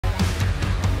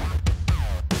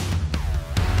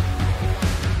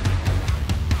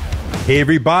Hey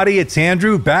everybody, it's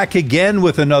Andrew back again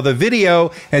with another video,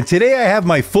 and today I have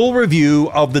my full review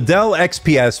of the Dell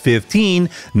XPS 15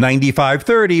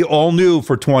 9530, all new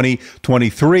for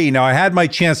 2023. Now I had my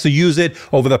chance to use it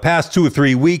over the past 2 or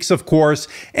 3 weeks, of course,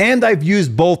 and I've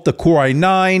used both the Core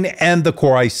i9 and the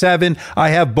Core i7. I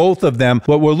have both of them.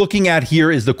 What we're looking at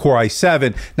here is the Core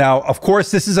i7. Now, of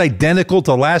course, this is identical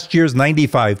to last year's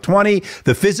 9520.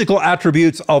 The physical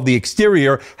attributes of the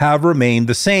exterior have remained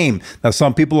the same. Now,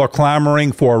 some people are clamoring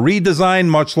for a redesign,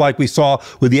 much like we saw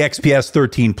with the XPS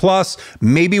 13 Plus.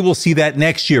 Maybe we'll see that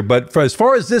next year, but as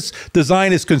far as this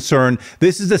design is concerned,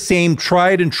 this is the same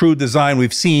tried and true design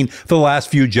we've seen for the last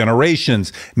few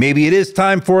generations. Maybe it is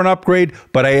time for an upgrade,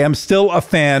 but I am still a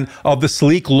fan of the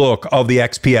sleek look of the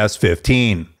XPS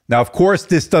 15. Now, of course,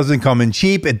 this doesn't come in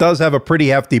cheap. It does have a pretty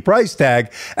hefty price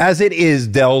tag, as it is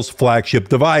Dell's flagship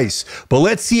device. But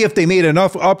let's see if they made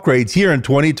enough upgrades here in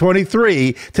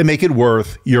 2023 to make it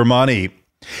worth your money.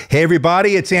 Hey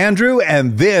everybody, it's Andrew,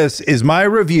 and this is my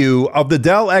review of the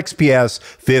Dell XPS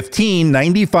 15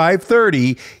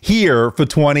 9530 here for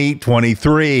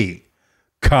 2023.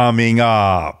 Coming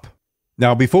up.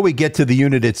 Now, before we get to the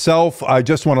unit itself, I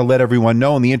just want to let everyone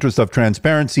know, in the interest of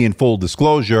transparency and full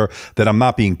disclosure, that I'm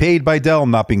not being paid by Dell.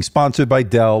 I'm not being sponsored by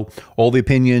Dell. All the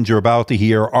opinions you're about to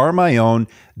hear are my own.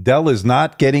 Dell is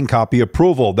not getting copy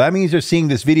approval. That means you're seeing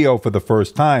this video for the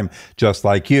first time, just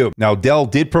like you. Now, Dell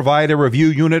did provide a review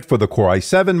unit for the Core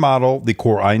i7 model. The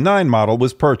Core i9 model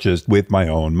was purchased with my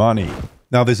own money.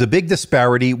 Now, there's a big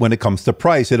disparity when it comes to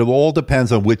price. It all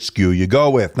depends on which SKU you go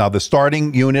with. Now, the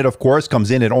starting unit, of course,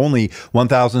 comes in at only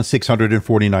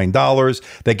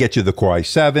 $1,649. That gets you the Core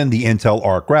i7, the Intel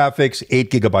Arc graphics,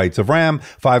 8 gigabytes of RAM,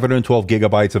 512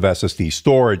 gigabytes of SSD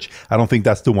storage. I don't think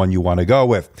that's the one you want to go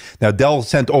with. Now, Dell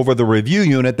sent over the review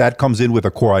unit that comes in with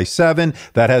a Core i7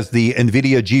 that has the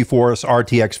NVIDIA GeForce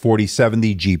RTX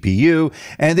 4070 GPU,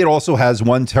 and it also has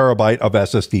 1 terabyte of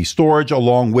SSD storage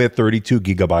along with 32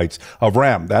 gigabytes of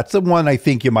RAM. That's the one I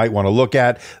think you might want to look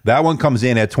at. That one comes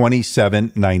in at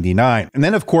 $27.99. And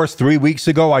then, of course, 3 weeks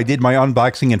ago, I did my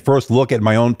unboxing and first look at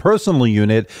my own personal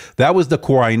unit. That was the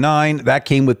Core i9. That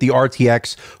came with the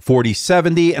RTX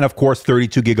 4070 and, of course,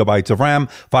 32 gigabytes of RAM,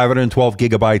 512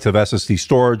 gigabytes of SSD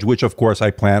storage, which, of course, I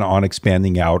plan on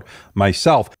expanding out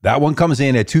myself. That one comes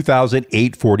in at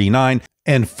 $2,849.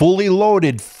 And fully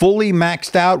loaded, fully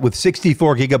maxed out with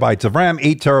 64 gigabytes of RAM,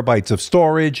 8 terabytes of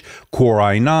storage, Core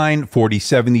i9,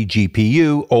 4070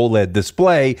 GPU, OLED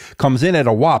display, comes in at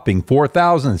a whopping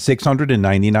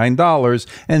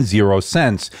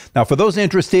 $4,699.00. Now, for those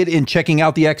interested in checking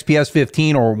out the XPS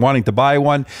 15 or wanting to buy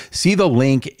one, see the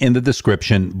link in the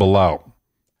description below.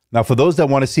 Now, for those that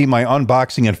want to see my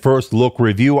unboxing and first look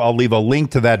review, I'll leave a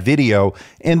link to that video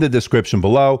in the description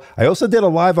below. I also did a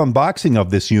live unboxing of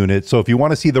this unit, so if you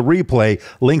want to see the replay,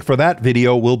 link for that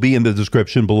video will be in the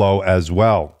description below as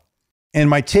well. And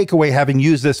my takeaway, having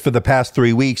used this for the past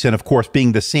 3 weeks, and of course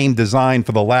being the same design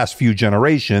for the last few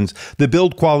generations, the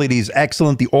build quality is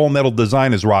excellent. The all-metal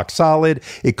design is rock solid.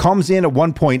 It comes in at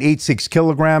 1.86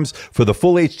 kilograms for the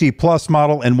Full HD Plus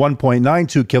model and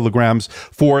 1.92 kilograms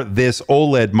for this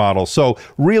OLED model. So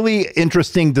really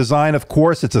interesting design. Of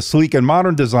course, it's a sleek and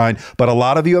modern design, but a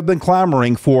lot of you have been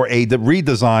clamoring for a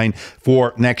redesign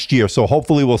for next year. So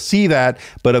hopefully we'll see that.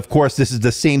 But of course, this is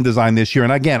the same design this year.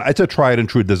 And again, it's a tried and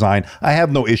true design. I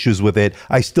have no issues with it.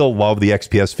 I still love the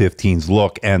XPS 15's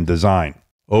look and design.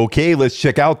 Okay, let's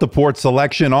check out the port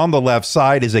selection. On the left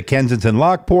side is a Kensington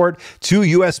lock port, 2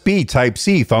 USB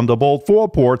Type-C Thunderbolt 4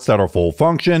 ports that are full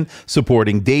function,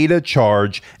 supporting data,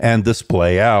 charge, and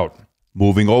display out.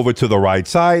 Moving over to the right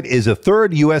side is a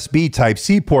third USB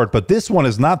Type-C port, but this one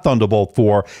is not Thunderbolt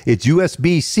 4. It's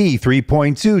USB-C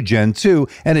 3.2 Gen 2,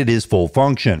 and it is full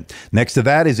function. Next to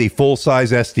that is a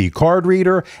full-size SD card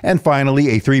reader, and finally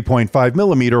a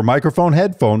 3.5mm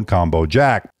microphone-headphone combo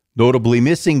jack. Notably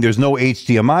missing, there's no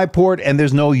HDMI port and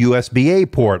there's no USB-A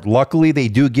port. Luckily, they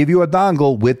do give you a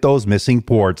dongle with those missing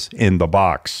ports in the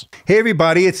box. Hey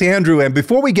everybody, it's Andrew, and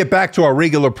before we get back to our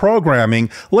regular programming,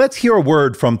 let's hear a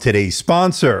word from today's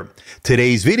sponsor.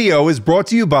 Today's video is brought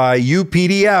to you by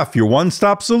UPDF, your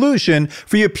one-stop solution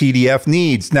for your PDF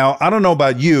needs. Now, I don't know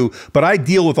about you, but I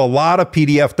deal with a lot of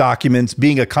PDF documents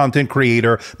being a content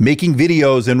creator, making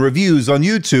videos and reviews on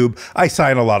YouTube. I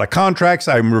sign a lot of contracts.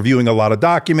 I'm reviewing a lot of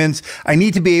documents. I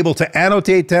need to be able to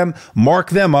annotate them,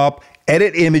 mark them up,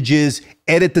 edit images,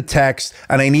 edit the text,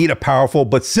 and I need a powerful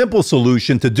but simple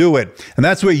solution to do it. And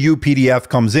that's where UPDF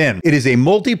comes in. It is a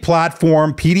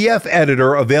multi-platform PDF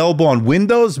editor available on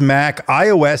Windows, Mac,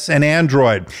 iOS, and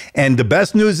Android. And the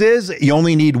best news is you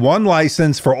only need one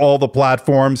license for all the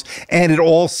platforms, and it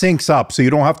all syncs up, so you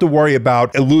don't have to worry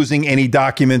about losing any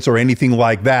documents or anything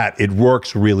like that. It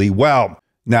works really well.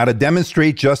 Now, to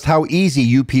demonstrate just how easy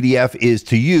UPDF is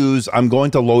to use, I'm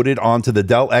going to load it onto the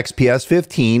Dell XPS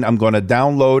 15. I'm going to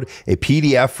download a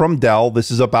PDF from Dell. This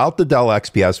is about the Dell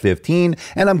XPS 15,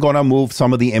 and I'm going to move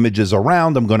some of the images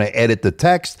around. I'm going to edit the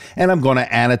text, and I'm going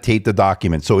to annotate the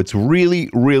document. So it's really,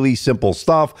 really simple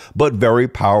stuff, but very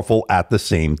powerful at the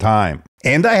same time.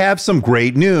 And I have some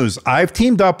great news. I've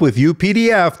teamed up with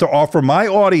UPDF to offer my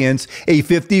audience a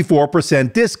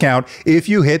 54% discount if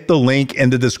you hit the link in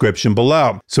the description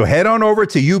below. So head on over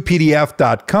to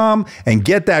updf.com and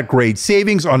get that great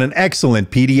savings on an excellent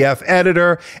PDF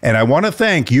editor. And I want to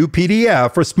thank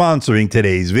UPDF for sponsoring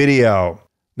today's video.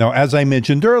 Now, as I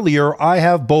mentioned earlier, I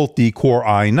have both the Core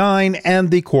i9 and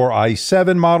the Core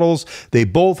i7 models. They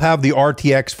both have the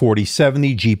RTX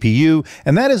 4070 GPU,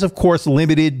 and that is, of course,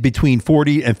 limited between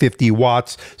 40 and 50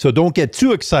 watts. So don't get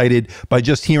too excited by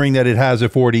just hearing that it has a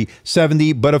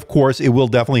 4070, but of course, it will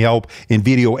definitely help in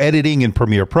video editing in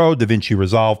Premiere Pro, DaVinci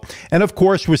Resolve. And of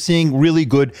course, we're seeing really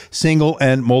good single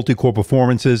and multi-core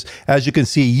performances, as you can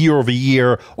see year over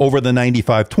year over the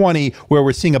 9520, where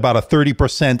we're seeing about a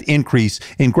 30% increase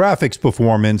in graphics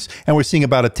performance, and we're seeing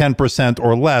about a 10%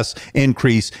 or less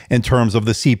increase in terms of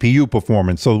the CPU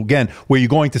performance. So again, where you're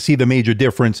going to see the major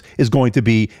difference is going to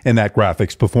be in that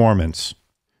graphics performance.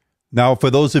 Now, for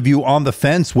those of you on the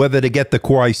fence whether to get the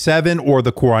Core i7 or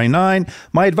the Core i9,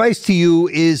 my advice to you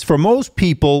is, for most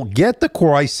people, get the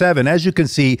Core i7. As you can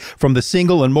see from the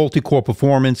single and multi-core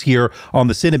performance here on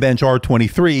the Cinebench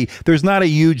R23, there's not a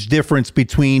huge difference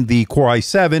between the Core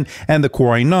i7 and the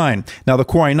Core i9. Now, the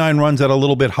Core i9 runs at a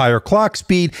little bit higher clock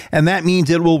speed, and that means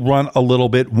it will run a little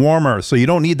bit warmer. So you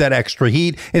don't need that extra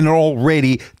heat in an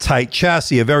already tight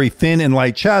chassis, a very thin and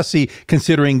light chassis,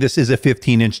 considering this is a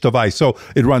 15-inch device. So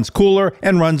it runs cooler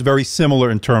and runs very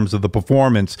similar in terms of the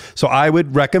performance. So I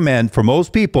would recommend, for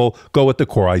most people, go with the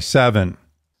Core i7.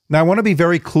 Now, I want to be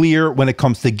very clear when it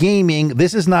comes to gaming.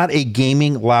 This is not a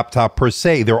gaming laptop per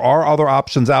se. There are other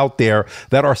options out there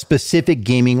that are specific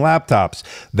gaming laptops.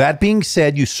 That being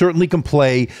said, you certainly can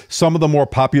play some of the more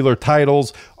popular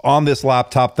titles on this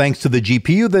laptop thanks to the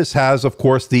GPU this has, of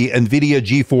course, the NVIDIA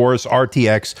GeForce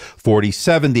RTX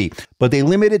 4070. But they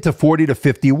limit it to 40 to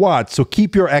 50 watts, so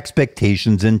keep your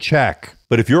expectations in check.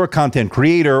 But if you're a content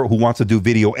creator who wants to do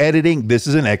video editing, this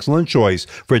is an excellent choice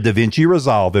for DaVinci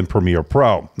Resolve and Premiere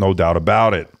Pro, no doubt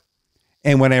about it.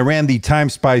 And when I ran the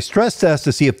Temps stress test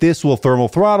to see if this will thermal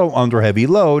throttle under heavy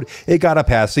load, it got a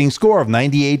passing score of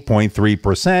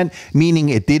 98.3%, meaning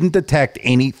it didn't detect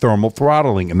any thermal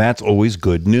throttling, and that's always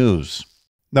good news.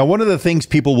 Now, one of the things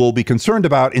people will be concerned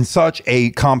about in such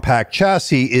a compact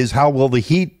chassis is how will the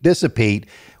heat dissipate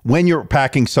when you're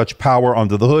packing such power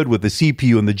under the hood with the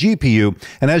CPU and the GPU.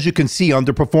 And as you can see,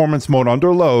 under performance mode,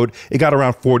 under load, it got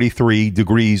around 43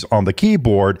 degrees on the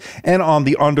keyboard, and on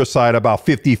the underside about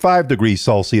 55 degrees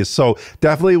Celsius. So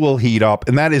definitely will heat up,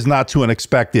 and that is not too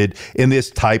unexpected in this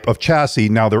type of chassis.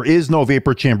 Now, there is no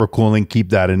vapor chamber cooling,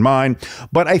 keep that in mind.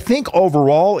 But I think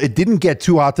overall, it didn't get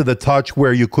too hot to the touch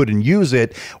where you couldn't use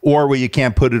it or where you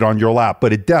can't put it on your lap,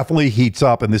 but it definitely heats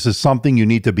up, and this is something you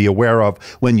need to be aware of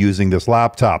when using this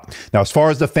laptop. Now, as far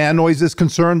as the fan noise is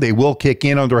concerned, they will kick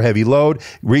in under heavy load,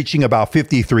 reaching about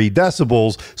 53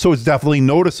 decibels. So it's definitely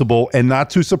noticeable and not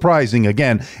too surprising,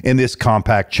 again, in this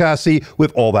compact chassis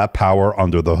with all that power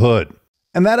under the hood.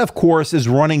 And that, of course, is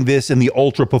running this in the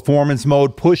ultra performance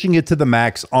mode, pushing it to the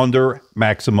max under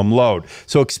maximum load.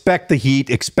 So expect the heat,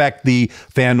 expect the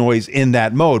fan noise in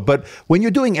that mode. But when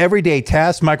you're doing everyday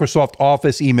tasks, Microsoft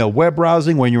Office, email, web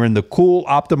browsing, when you're in the cool,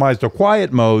 optimized, or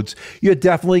quiet modes, you're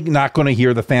definitely not going to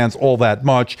hear the fans all that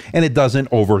much, and it doesn't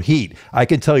overheat. I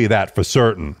can tell you that for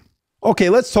certain. Okay,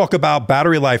 let's talk about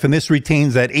battery life, and this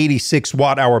retains that 86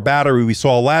 watt-hour battery we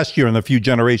saw last year and a few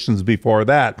generations before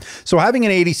that. So having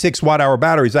an 86 watt-hour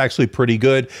battery is actually pretty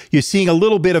good. You're seeing a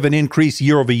little bit of an increase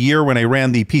year over year. When I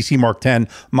ran the PC Mark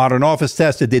X Modern Office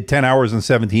test, it did 10 hours and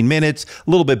 17 minutes,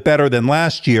 a little bit better than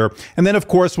last year. And then, of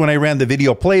course, when I ran the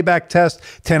video playback test,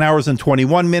 10 hours and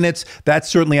 21 minutes, that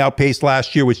certainly outpaced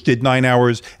last year, which did 9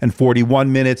 hours and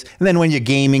 41 minutes. And then when you're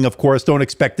gaming, of course, don't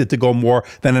expect it to go more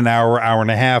than an hour, hour and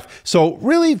a half. So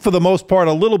really, for the most part,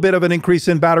 a little bit of an increase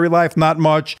in battery life, not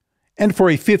much. And for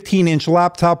a 15-inch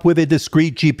laptop with a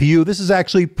discrete GPU, this is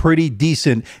actually pretty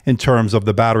decent in terms of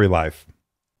the battery life.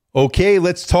 Okay,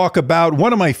 let's talk about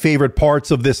one of my favorite parts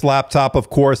of this laptop. Of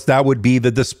course, that would be the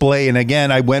display. And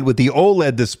again, I went with the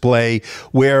OLED display,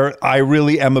 where I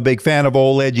really am a big fan of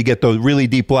OLED. You get those really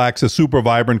deep blacks, the super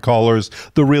vibrant colors,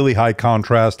 the really high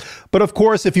contrast. But of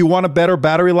course, if you want a better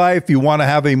battery life, you want to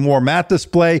have a more matte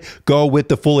display, go with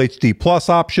the Full HD Plus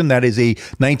option. That is a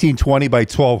 1920 by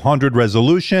 1200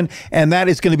 resolution, and that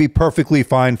is going to be perfectly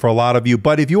fine for a lot of you.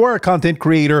 But if you are a content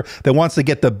creator that wants to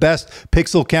get the best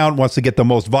pixel count, wants to get the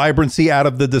most vibrancy out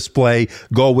of the display,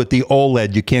 go with the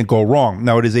OLED. You can't go wrong.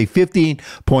 Now, it is a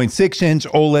 15.6-inch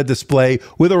OLED display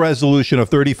with a resolution of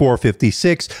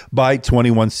 3456 by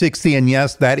 2160, and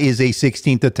yes, that is a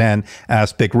 16:10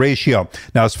 aspect ratio.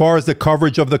 Now, as far as the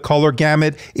coverage of the color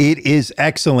gamut, it is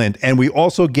excellent, and we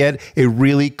also get a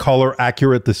really color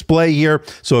accurate display here.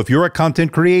 So if you're a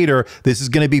content creator, this is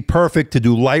going to be perfect to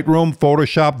do Lightroom,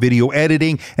 Photoshop, video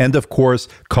editing, and of course,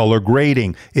 color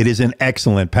grading. It is an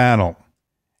excellent panel.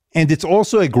 And it's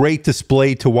also a great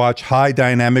display to watch high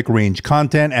dynamic range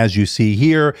content. As you see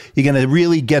here, you're going to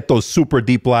really get those super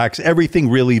deep blacks, everything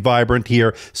really vibrant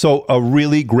here. So a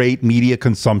really great media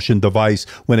consumption device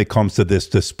when it comes to this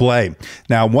display.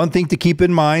 Now, one thing to keep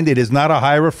in mind, it is not a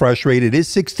high refresh rate. It is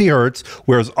 60 hertz,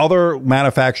 whereas other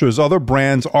manufacturers, other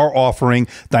brands are offering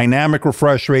dynamic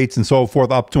refresh rates and so forth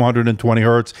up to 120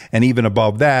 hertz and even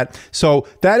above that. So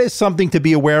that is something to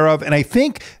be aware of. And I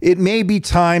think it may be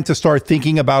time to start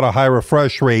thinking about a high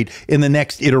refresh rate in the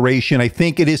next iteration. I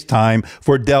think it is time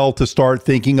for Dell to start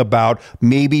thinking about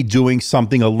maybe doing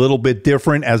something a little bit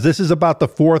different, as this is about the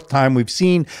fourth time we've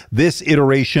seen this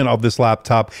iteration of this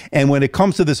laptop. And when it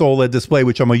comes to this OLED display,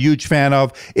 which I'm a huge fan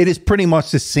of, it is pretty much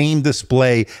the same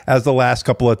display as the last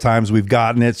couple of times we've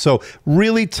gotten it. So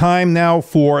really time now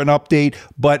for an update.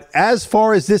 But as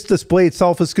far as this display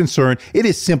itself is concerned, it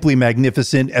is simply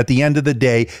magnificent. At the end of the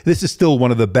day, this is still one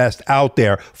of the best out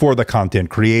there for the content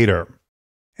creator.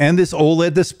 And this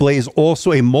OLED display is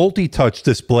also a multi-touch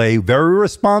display, very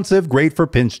responsive, great for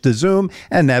pinch to zoom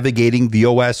and navigating the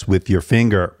OS with your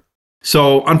finger.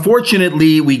 So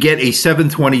unfortunately, we get a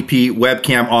 720p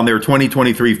webcam on their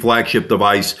 2023 flagship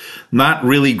device. Not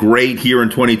really great here in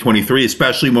 2023,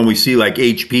 especially when we see like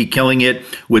HP killing it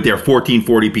with their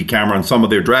 1440p camera on some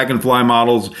of their Dragonfly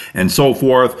models and so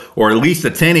forth, or at least the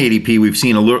 1080p. We've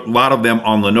seen a lot of them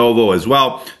on Lenovo as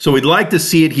well. So we'd like to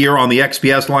see it here on the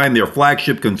XPS line, their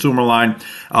flagship consumer line.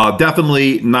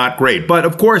 Definitely not great. But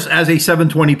of course, as a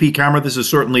 720p camera, this is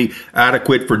certainly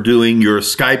adequate for doing your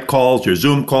Skype calls, your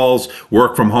Zoom calls,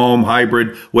 work from home,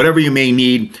 hybrid, whatever you may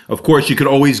need. Of course, you could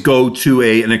always go to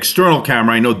an external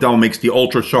camera. I know Dell makes the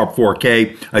ultra sharp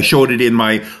 4K. I showed it in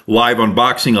my live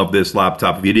unboxing of this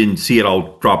laptop. If you didn't see it,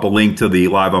 I'll drop a link to the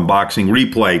live unboxing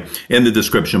replay in the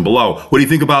description below. What do you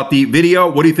think about the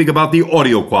video? What do you think about the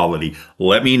audio quality?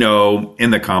 Let me know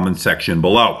in the comments section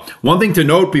below. One thing to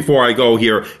note before I go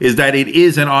here is that it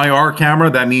is an IR camera.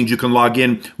 That means you can log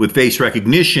in with face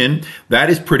recognition. That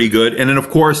is pretty good. And then of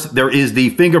course, there is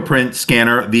the fingerprint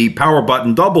scanner. The power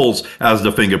button doubles as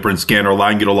the fingerprint scanner,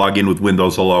 allowing you to log in with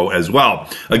Windows Hello as well.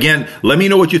 Again, let me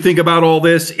know what you think about all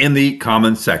this in the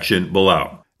comments section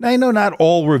below. Now, I know not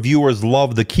all reviewers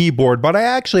love the keyboard, but I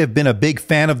actually have been a big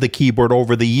fan of the keyboard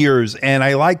over the years, and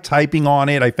I like typing on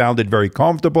it. I found it very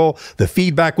comfortable. The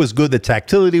feedback was good. The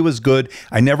tactility was good.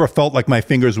 I never felt like my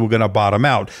fingers were going to bottom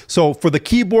out. So for the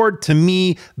keyboard, to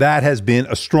me, that has been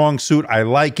a strong suit. I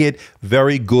like it.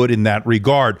 Very good in that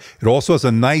regard. It also has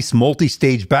a nice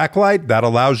multi-stage backlight that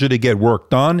allows you to get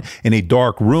work done in a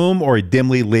dark room or a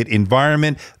dimly lit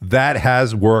environment. That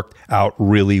has worked out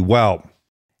really well.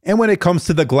 And when it comes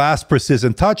to the Glass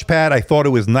Precision Touchpad, I thought it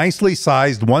was nicely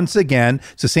sized once again.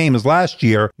 It's the same as last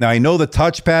year. Now, I know the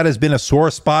touchpad has been a sore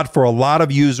spot for a lot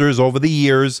of users over the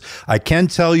years. I can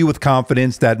tell you with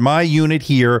confidence that my unit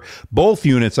here, both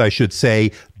units I should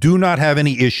say, do not have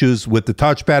any issues with the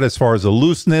touchpad as far as a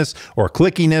looseness or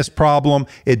clickiness problem.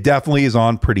 It definitely is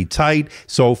on pretty tight.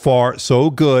 So far, so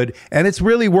good. And it's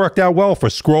really worked out well for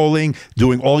scrolling,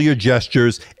 doing all your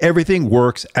gestures. Everything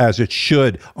works as it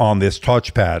should on this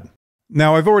touchpad.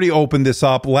 Now, I've already opened this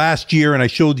up last year and I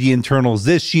showed the internals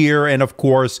this year. And of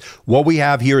course, what we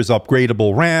have here is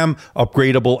upgradable RAM,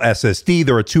 upgradable SSD.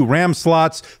 There are 2 RAM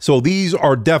slots. So these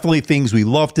are definitely things we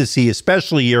love to see,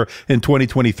 especially here in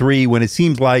 2023 when it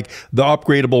seems like the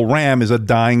upgradable RAM is a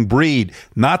dying breed.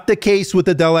 Not the case with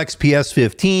the Dell XPS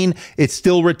 15. It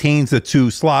still retains the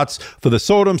 2 slots for the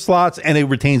SODIMM slots and it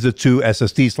retains the 2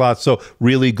 SSD slots. So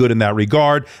really good in that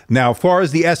regard. Now, as far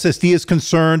as the SSD is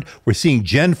concerned, we're seeing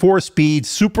Gen 4 speed speeds,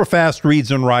 super fast reads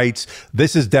and writes.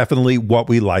 This is definitely what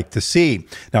we like to see.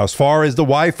 Now, as far as the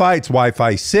Wi-Fi, it's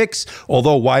Wi-Fi 6,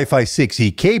 although Wi-Fi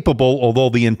 6E capable, although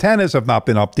the antennas have not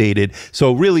been updated,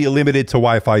 so really limited to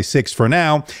Wi-Fi 6 for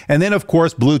now. And then, of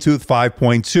course, Bluetooth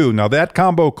 5.2. Now, that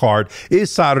combo card is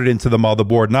soldered into the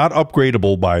motherboard, not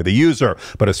upgradable by the user.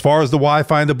 But as far as the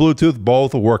Wi-Fi and the Bluetooth,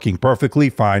 both are working perfectly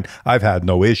fine. I've had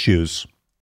no issues.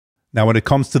 Now, when it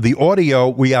comes to the audio,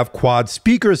 we have quad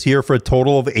speakers here for a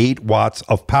total of 8 watts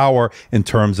of power in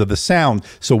terms of the sound.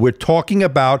 So we're talking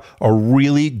about a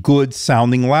really good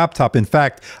sounding laptop. In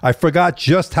fact, I forgot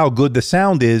just how good the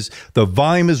sound is. The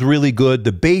volume is really good.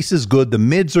 The bass is good. The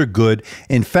mids are good.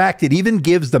 In fact, it even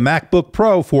gives the MacBook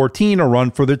Pro 14 a run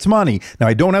for its money. Now,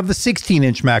 I don't have the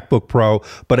 16-inch MacBook Pro,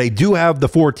 but I do have the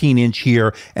 14-inch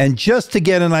here. And just to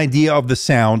get an idea of the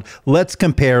sound, let's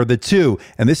compare the two.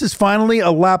 And this is finally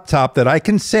a laptop that I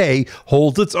can say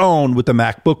holds its own with the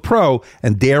MacBook Pro,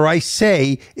 and dare I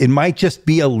say, it might just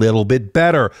be a little bit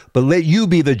better. But let you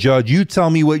be the judge. You tell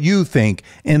me what you think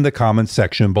in the comments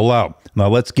section below. Now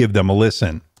let's give them a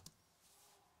listen.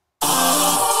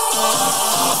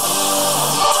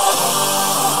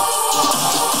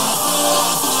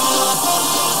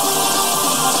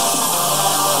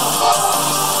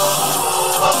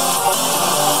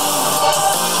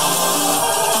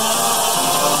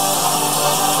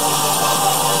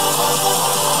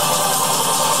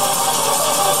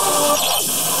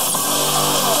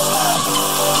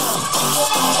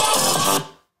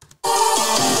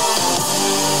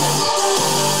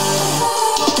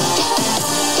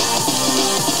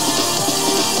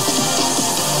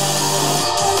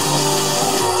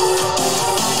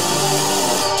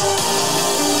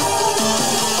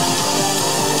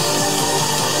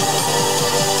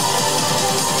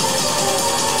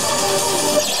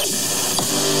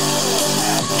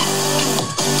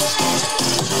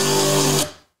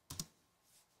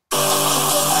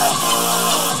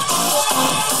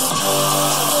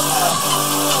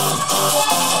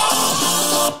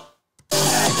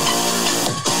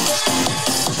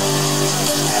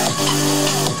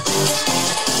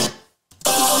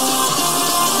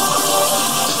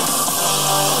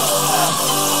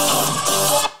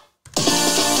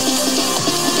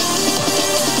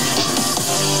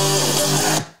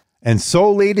 And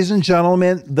so, ladies and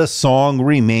gentlemen, the song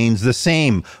remains the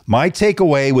same. My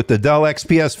takeaway with the Dell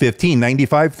XPS 15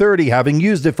 9530, having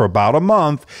used it for about a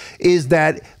month, is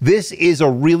that this is a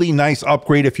really nice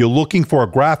upgrade if you're looking for a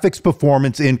graphics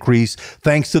performance increase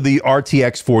thanks to the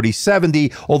RTX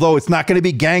 4070, although it's not going to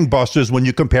be gangbusters when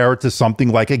you compare it to something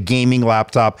like a gaming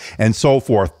laptop and so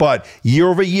forth. But year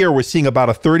over year, we're seeing about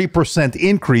a 30%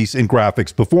 increase in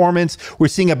graphics performance. We're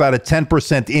seeing about a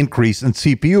 10% increase in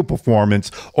CPU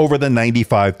performance over the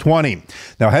 9520.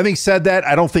 Now, having said that,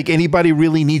 I don't think anybody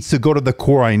really needs to go to the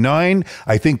Core i9.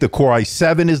 I think the Core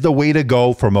i7 is the way to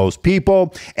go for most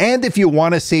people. And if you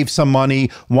want to save some money,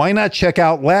 why not check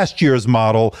out last year's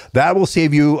model? That will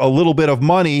save you a little bit of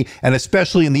money, and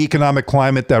especially in the economic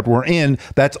climate that we're in,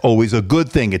 that's always a good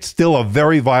thing. It's still a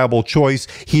very viable choice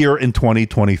here in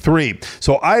 2023.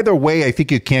 So either way, I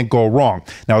think you can't go wrong.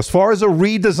 Now, as far as a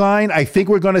redesign, I think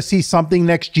we're going to see something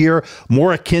next year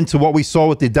more akin to what we saw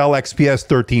with the Dell XPS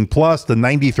 13 Plus, the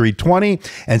 9320.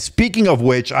 And speaking of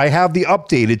which, I have the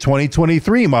updated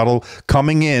 2023 model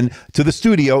coming in to the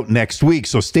studio next week.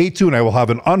 So stay tuned. I will have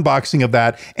an unboxing of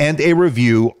that and a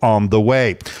review on the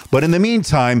way. But in the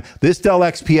meantime, this Dell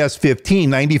XPS 15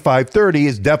 9530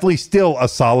 is definitely still a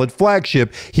solid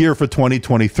flagship here for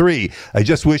 2023. I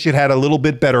just wish it had a little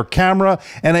bit better camera,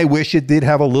 and I wish it did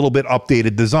have a little bit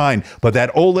updated design. But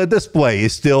that OLED display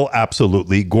is still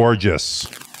absolutely gorgeous.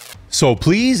 So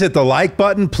please hit the like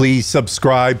button, please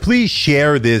subscribe, please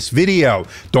share this video.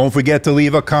 Don't forget to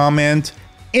leave a comment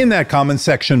in that comment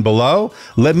section below.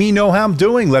 Let me know how I'm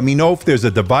doing. Let me know if there's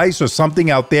a device or something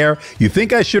out there you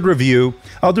think I should review.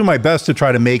 I'll do my best to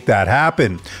try to make that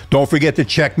happen. Don't forget to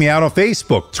check me out on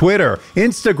Facebook, Twitter,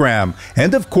 Instagram,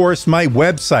 and of course my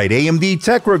website,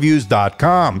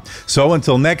 amdtechreviews.com. So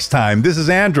until next time, this is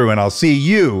Andrew, and I'll see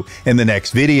you in the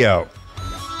next video.